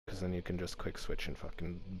then you can just quick switch and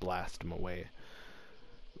fucking blast them away.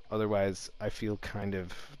 Otherwise, I feel kind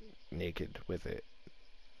of naked with it.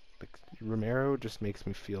 Like, Romero just makes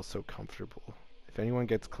me feel so comfortable. If anyone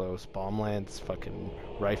gets close, bomb lance, fucking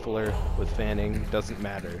rifler with fanning, doesn't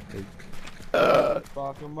matter.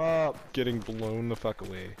 Fuck him up. Getting blown the fuck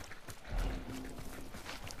away.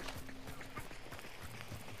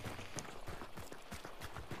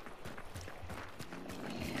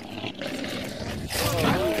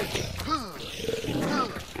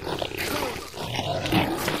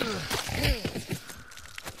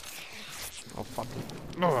 Oh fuck.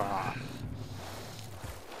 Ugh.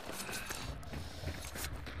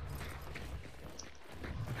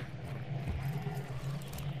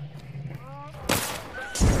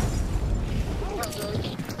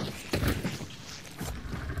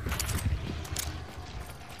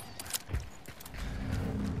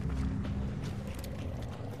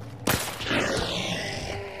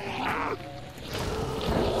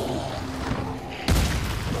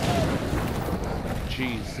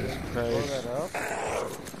 Jesus Christ. Blow that up?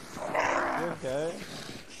 You okay?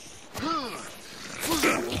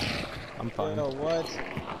 I'm fine. Yo, what?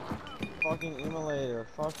 Fucking emulator,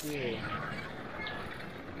 fuck you.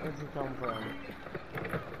 Where'd you come from?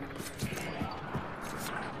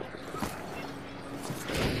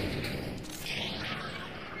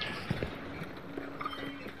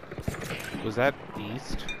 Was that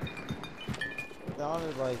east?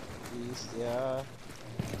 Sounded like east, yeah.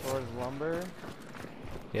 Towards lumber.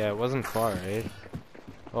 Yeah, it wasn't far, right?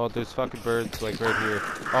 Oh, there's fucking birds, like, right here.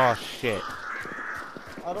 Oh, shit.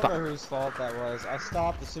 I don't know whose fault that was. I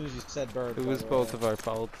stopped as soon as you said bird. It was both of our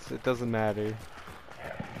faults. It doesn't matter.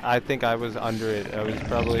 I think I was under it. I was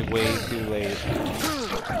probably way too late.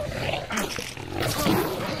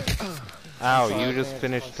 Ow, you just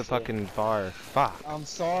finished the fucking bar. Fuck. I'm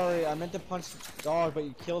sorry, I meant to punch the dog, but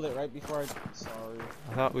you killed it right before I... Sorry.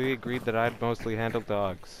 I thought we agreed that I'd mostly handle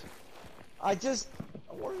dogs. I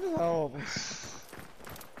wanted to help.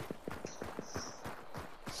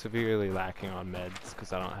 Severely lacking on meds,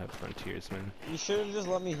 because I don't have frontiersmen. You should have just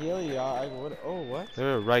let me heal you. I would... Oh, what?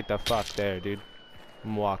 They're right the fuck there, dude.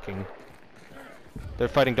 I'm walking. They're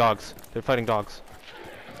fighting dogs. They're fighting dogs.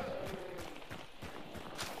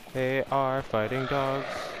 They are fighting dogs.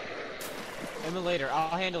 Simulator, I'll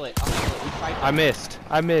handle it. I'll handle it. You fight them. I missed.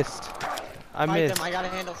 I missed. I Fight missed. them. I gotta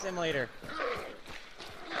handle simulator.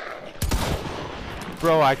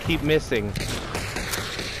 Bro, I keep missing.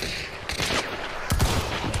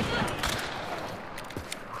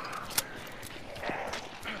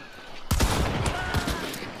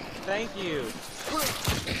 Thank you.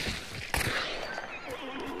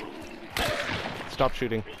 Stop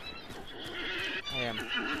shooting. I am.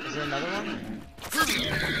 Is there another one?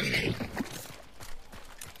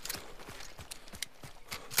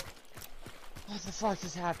 What the fuck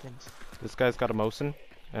just happened? This guy's got a Mosin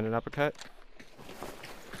and an uppercut.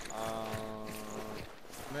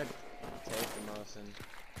 I'm gonna take the Mosin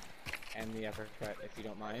and the uppercut if you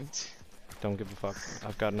don't mind. Don't give a fuck.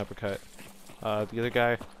 I've got an uppercut. The other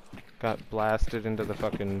guy got blasted into the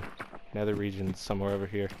fucking nether regions somewhere over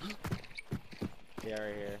here. Yeah,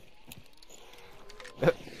 right here.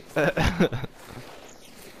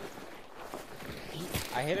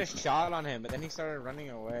 I hit a shot on him, but then he started running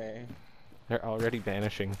away. They're already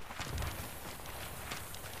vanishing.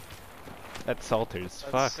 At Salters.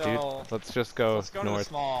 Fuck, dude. Let's just go Let's go north. to the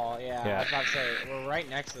small, yeah. Yeah. I was about to say, we're right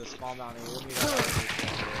next to the small mountain. We'll meet up.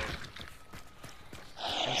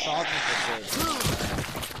 And Salters are good.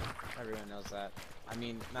 Everyone knows that. I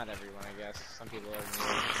mean, not everyone, I guess. Some people are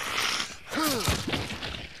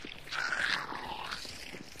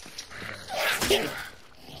new.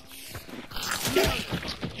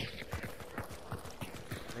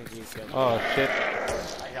 Oh shit.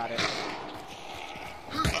 I got it.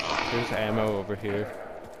 There's ammo over here.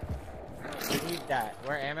 We need that.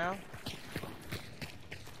 Where ammo?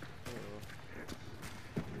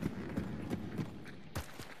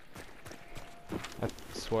 I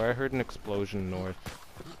swear I heard an explosion north.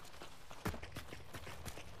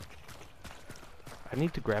 I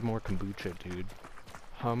need to grab more kombucha, dude.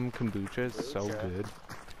 Kombucha is so good.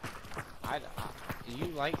 Do you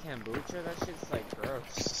like kombucha? That shit's like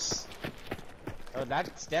gross. Oh,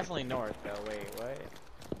 that's definitely north though. Wait, what?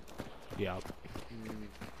 Yup.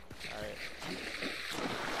 Alright.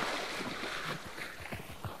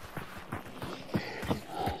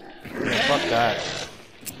 Yeah, fuck that.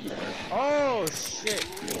 Oh shit!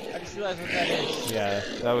 I just realized what that is. Yeah,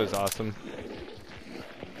 that was awesome.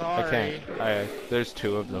 Sorry. There's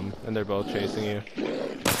two of them, and they're both chasing you.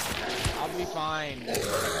 I'll be fine.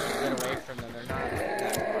 Get away from them. They're not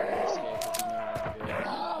that hard to escape if you know how to do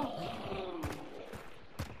it.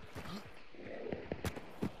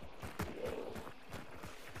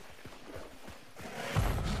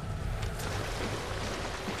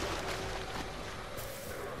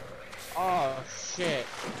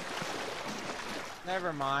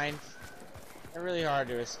 Never mind. They're really hard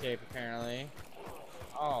to escape, apparently.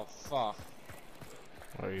 Oh, fuck.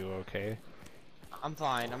 Are you okay? I'm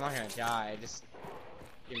fine. I'm not gonna die. Just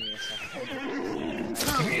give me a second.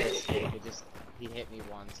 I can't escape. It just... He hit me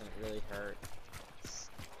once and it really hurt.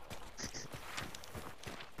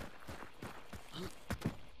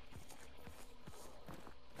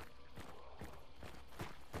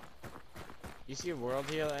 You see a world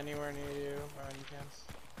heal anywhere near you, by any chance?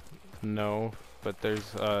 No, but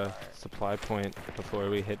there's a supply point before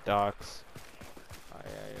we hit docks. Oh yeah,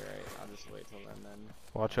 you're right. I'll just wait till then.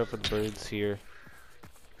 Watch out for the birds here.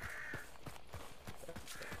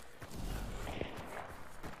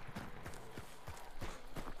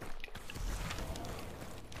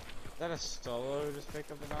 Is that a solo who just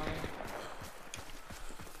picked up the bounty?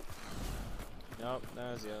 Nope,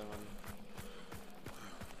 that was the other one.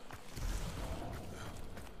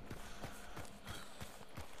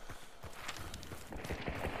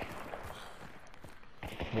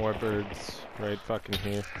 More birds right fucking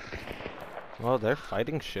here. Oh, they're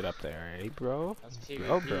fighting shit up there, eh, bro? That's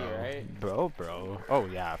PvP, right? Bro. Oh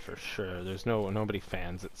yeah, for sure. There's nobody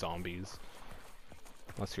fans at zombies.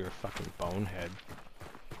 Unless you're a fucking bonehead.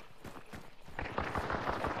 I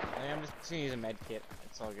think I'm just gonna use a med kit.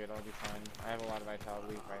 It's all good, I'll be fine. I have a lot of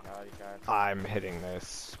vitality shots. I'm hitting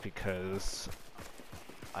this because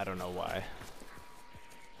I don't know why.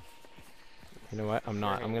 You know what? I'm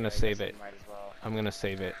not. I'm gonna save it. Might as well. I'm gonna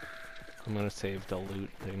save it. I'm gonna save the loot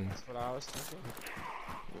thing. That's what I was thinking.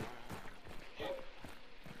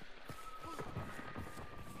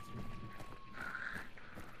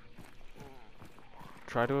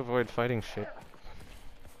 Try to avoid fighting shit.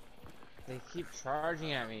 They keep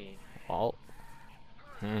charging at me. Alt.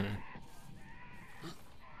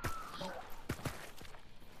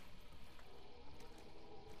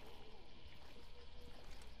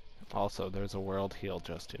 Also, there's a world heal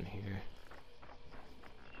just in here.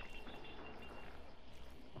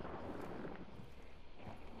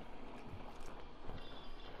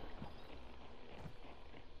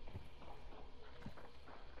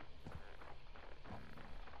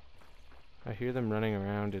 I hear them running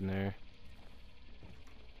around in there.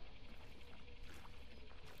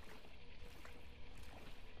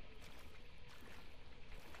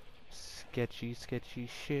 Sketchy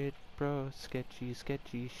shit, bro.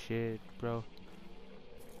 Sketchy shit, bro.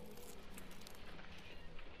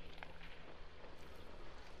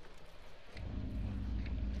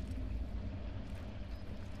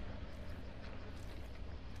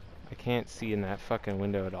 I can't see in that fucking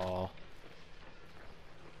window at all.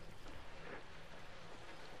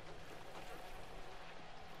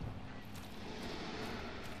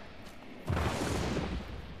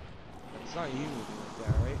 It's not you moving like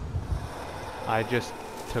that, right? I just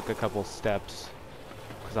took a couple steps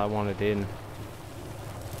because I wanted in.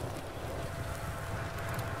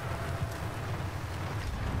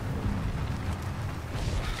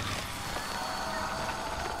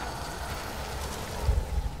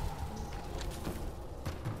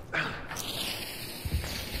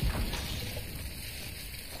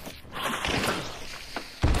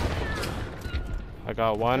 I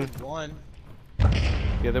got one. One.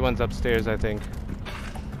 The other one's upstairs, I think.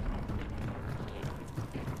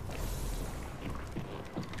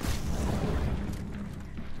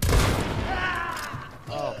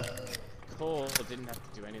 Oh, cool. Didn't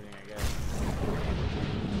have to do anything, I guess.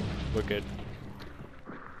 We're good.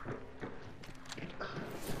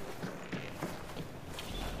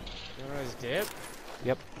 You want his dip?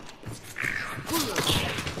 Yep.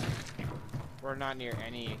 We're not near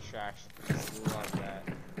any extraction. Love that.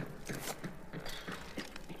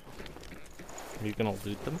 Are you gonna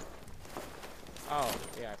loot them? Oh,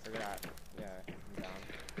 yeah, I forgot. Yeah, I'm down.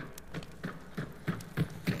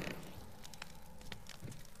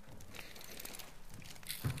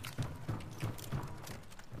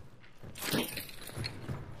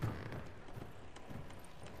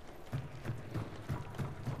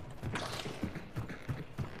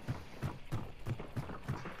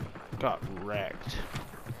 Got wrecked.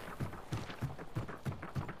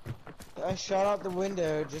 I shot out the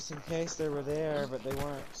window just in case they were there, but they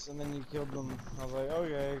weren't. And then you killed them. I was like,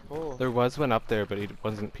 okay, cool. There was one up there, but he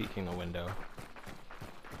wasn't peeking a window.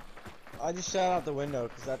 I just shot out the window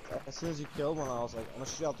because as soon as you killed one, I was like, I'm gonna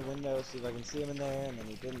shoot out the window, see if I can see him in there, and then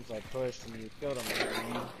he didn't, so I pushed and you killed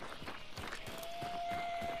him.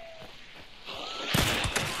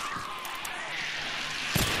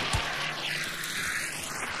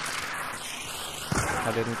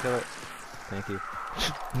 I didn't kill it. Thank you.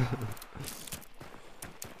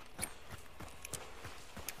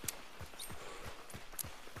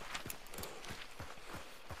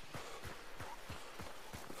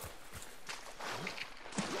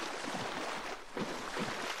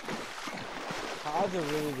 Squads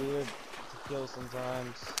are really weird to kill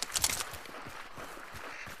sometimes.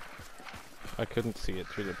 I couldn't see it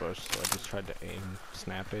through the bush, so I just tried to aim,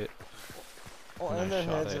 snap it. Oh, And and I their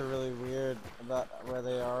shot heads it. are really weird about where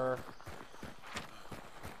they are.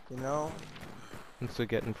 You know? Once we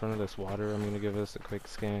get in front of this water, I'm gonna give us a quick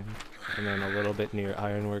scan. And then a little bit near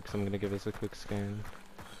ironworks, I'm gonna give us a quick scan.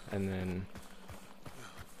 And then...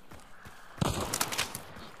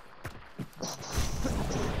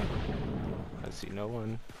 I see no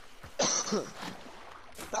one.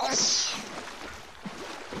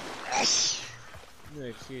 No,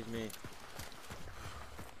 excuse me.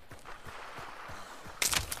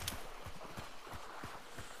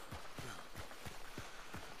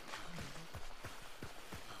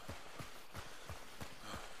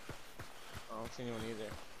 I don't see anyone either.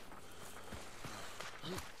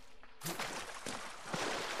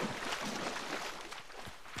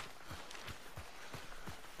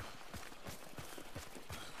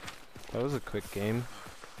 That was a quick game.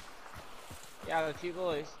 Yeah, the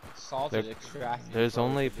people assaulted, extracted. There's before we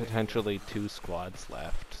only could do anything. potentially 2 squads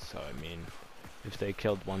left, so I mean, if they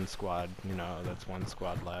killed one squad, you know, that's 1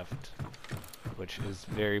 squad left, which is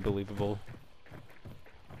very believable.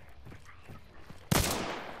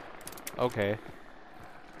 Okay.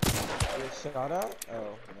 Get shot out? Oh,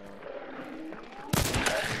 no.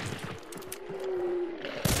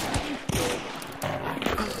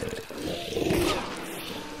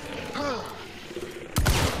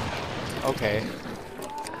 Okay.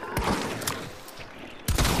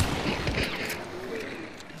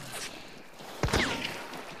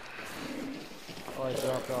 Oh, I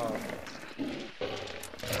dropped off.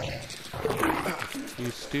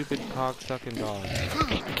 You stupid cocksucking dog. I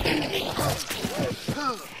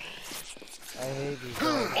hate these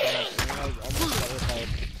dogs. I almost got hit by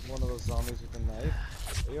one of those zombies with a knife.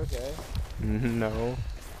 Are you okay? No.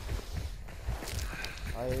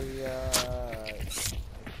 Okay.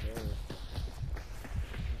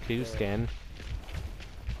 Can you scan?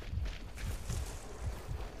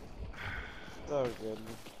 So good.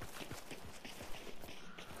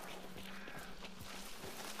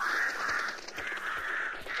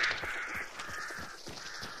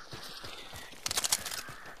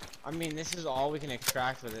 I mean, this is all we can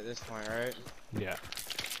extract with it at this point, right? Yeah.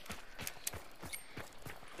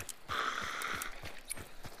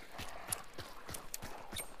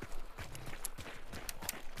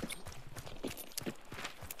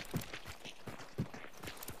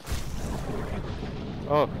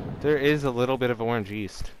 Oh, there is a little bit of orange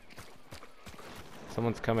yeast.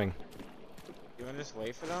 Someone's coming. You wanna just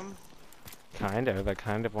wait for them? Kind of. I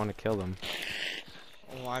kind of want to kill them.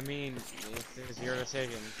 Well, I mean, it's your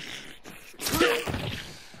decision.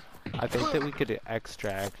 I think that we could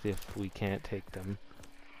extract if we can't take them.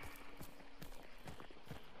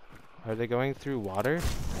 Are they going through water?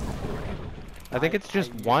 I think it's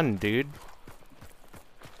just one, dude.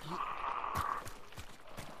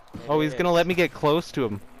 Oh, he's gonna let me get close to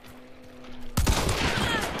him.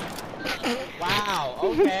 Wow,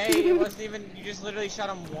 okay, it wasn't even, you just literally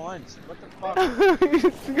shot him once. What the fuck?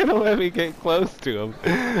 He's gonna let me get close to him.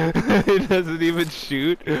 He doesn't even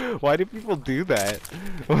shoot. Why do people do that?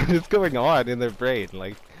 What is going on in their brain?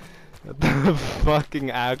 Like, what the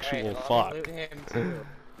fucking actual fuck? Loot him too.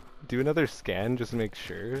 Do another scan just to make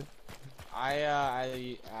sure.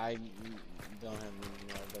 I don't have,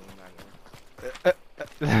 no, it doesn't matter.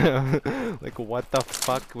 Like, what the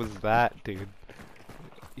fuck was that, dude?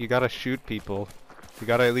 You gotta shoot people. You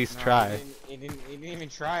gotta at least try. He didn't even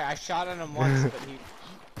try. I shot at him once, but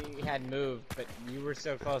he had moved, but you were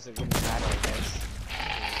so close it didn't matter, I guess.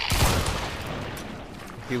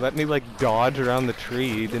 He let me, like, dodge around the tree.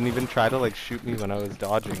 He didn't even try to, like, shoot me when I was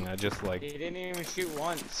dodging. I just, like... He didn't even shoot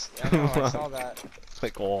once. I know, I saw that.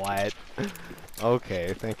 Like, what?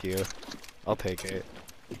 Okay, thank you. I'll take it.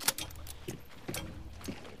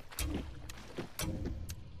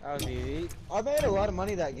 That was easy. I made a lot of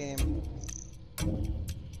money that game.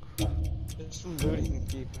 Just from looting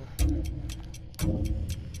people.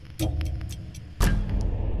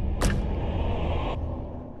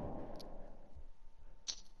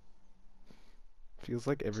 Feels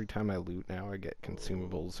like every time I loot now, I get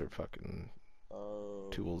consumables or fucking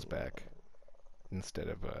tools back instead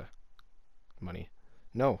of money.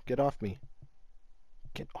 No, get off me.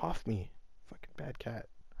 Get off me. Fucking bad cat.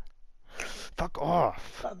 Fuck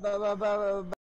off.